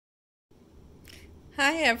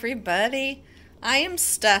Hi everybody. I am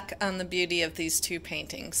stuck on the beauty of these two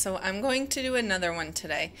paintings, so I'm going to do another one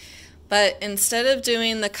today. But instead of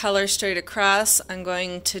doing the color straight across, I'm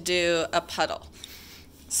going to do a puddle.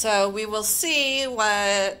 So we will see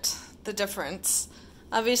what the difference.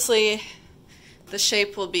 Obviously, the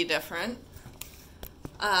shape will be different.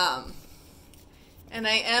 And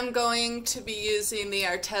I am going to be using the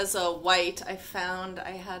ARTEZA white. I found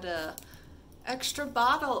I had a extra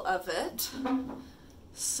bottle of it.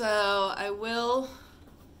 So I will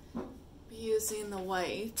be using the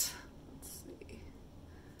white. Let's see.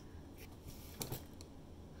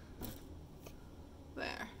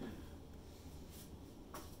 There.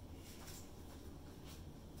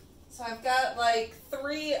 So I've got like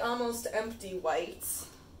 3 almost empty whites.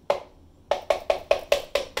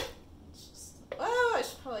 Oh, I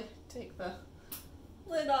should probably take the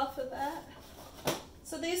lid off of that.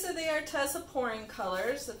 So these are the ARTEZA pouring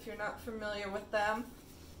colors, if you're not familiar with them.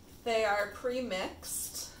 They are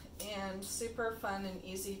pre-mixed and super fun and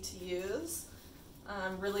easy to use.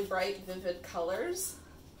 Really bright, vivid colors.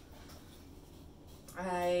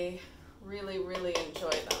 I really, really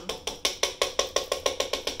enjoy them.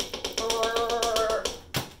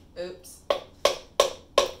 Oops.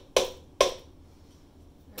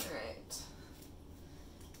 Alright.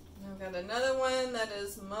 I've got another one that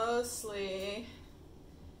is mostly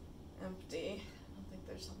empty. I don't think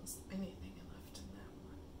there's almost anything left in that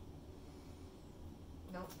one.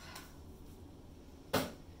 Nope.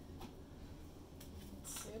 Let's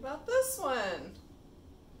see about this one.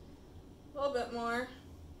 A little bit more,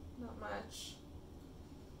 not much.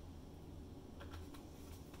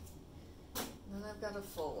 And then I've got a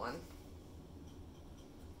full one.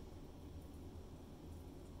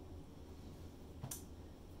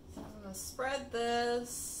 So I'm going to spread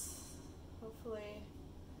this, hopefully.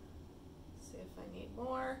 See if I need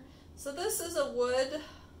more. So this is a wood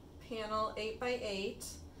panel 8x8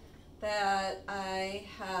 that I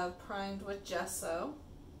have primed with gesso,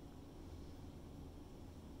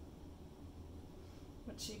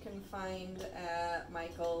 which you can find at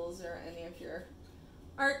Michael's or any of your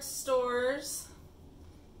art stores,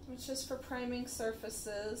 which is for priming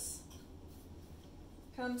surfaces.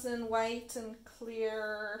 Comes in white and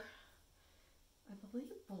clear, I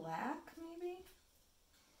believe black maybe,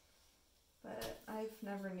 but I've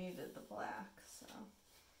never needed the black, so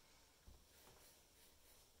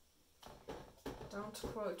don't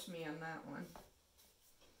quote me on that one.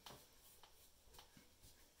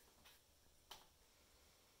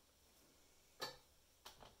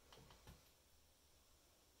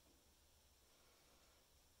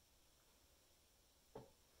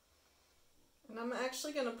 And I'm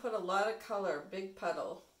actually going to put a lot of color, big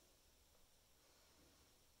puddle.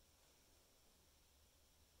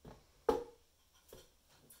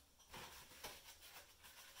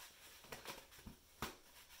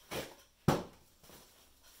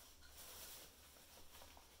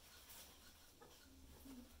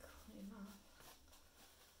 Clean off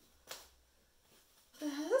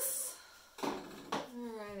this.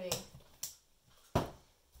 Alrighty.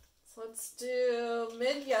 So let's do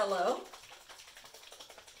mid-yellow.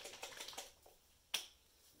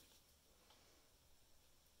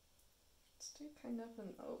 Kind of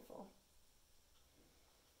an oval.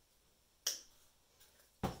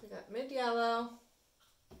 So we got mid-yellow,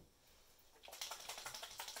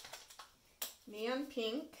 neon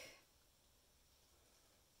pink,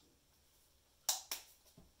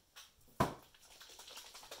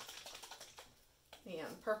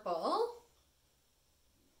 neon purple,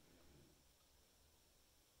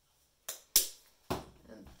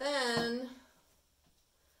 and then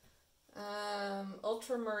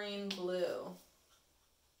ultramarine blue.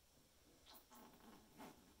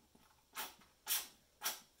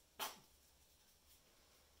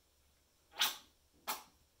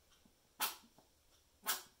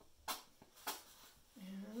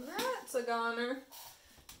 A goner.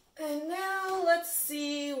 And now let's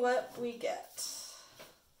see what we get.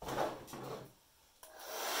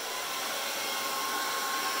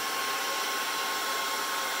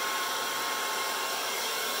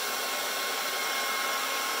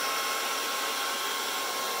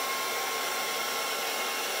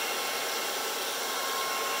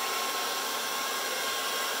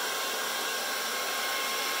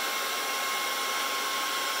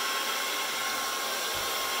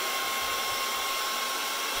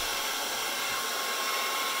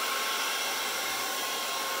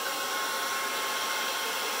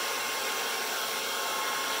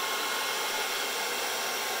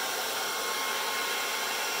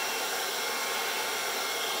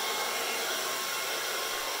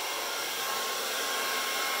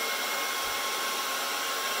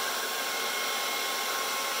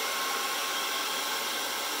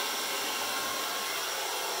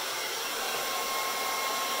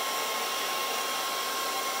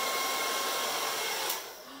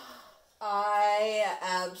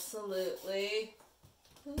 absolutely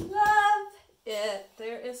love it.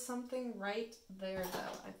 There is something right there,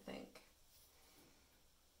 though, I think.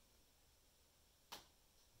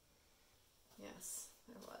 Yes,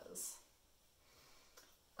 there was.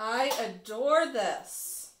 I adore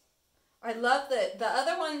this. I love that. The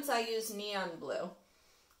other ones I use neon blue.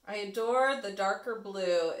 I adore the darker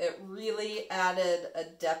blue. It really added a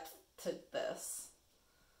depth to this.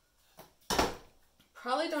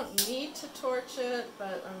 Probably don't need to torch it,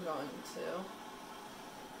 but I'm going to.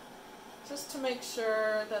 Just to make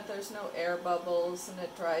sure that there's no air bubbles and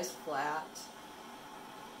it dries flat.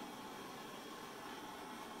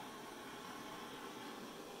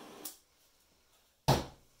 I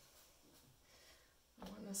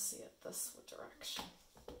want to see it this direction.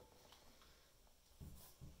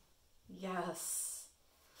 Yes.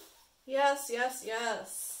 Yes, yes,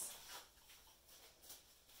 yes.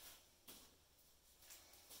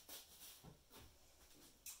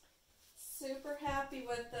 Super happy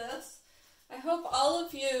with this. I hope all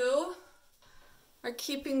of you are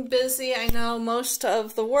keeping busy. I know most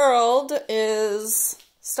of the world is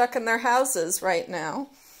stuck in their houses right now.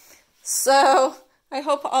 So I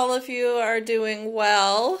hope all of you are doing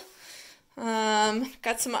well.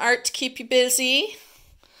 Got some art to keep you busy.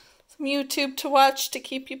 Some YouTube to watch to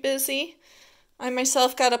keep you busy. I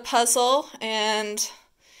myself got a puzzle and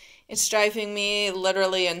it's driving me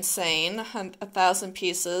literally insane. 1,000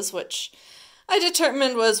 pieces, which I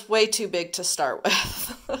determined was way too big to start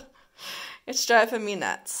with. It's driving me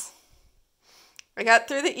nuts. I got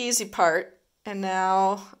through the easy part, and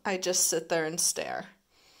now I just sit there and stare.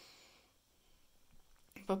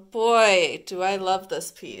 But boy, do I love this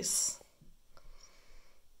piece.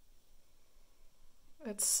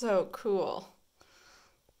 It's so cool.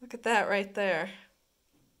 Look at that right there.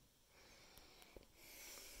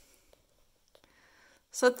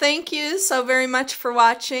 So thank you so very much for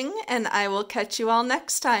watching, and I will catch you all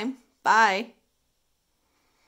next time. Bye.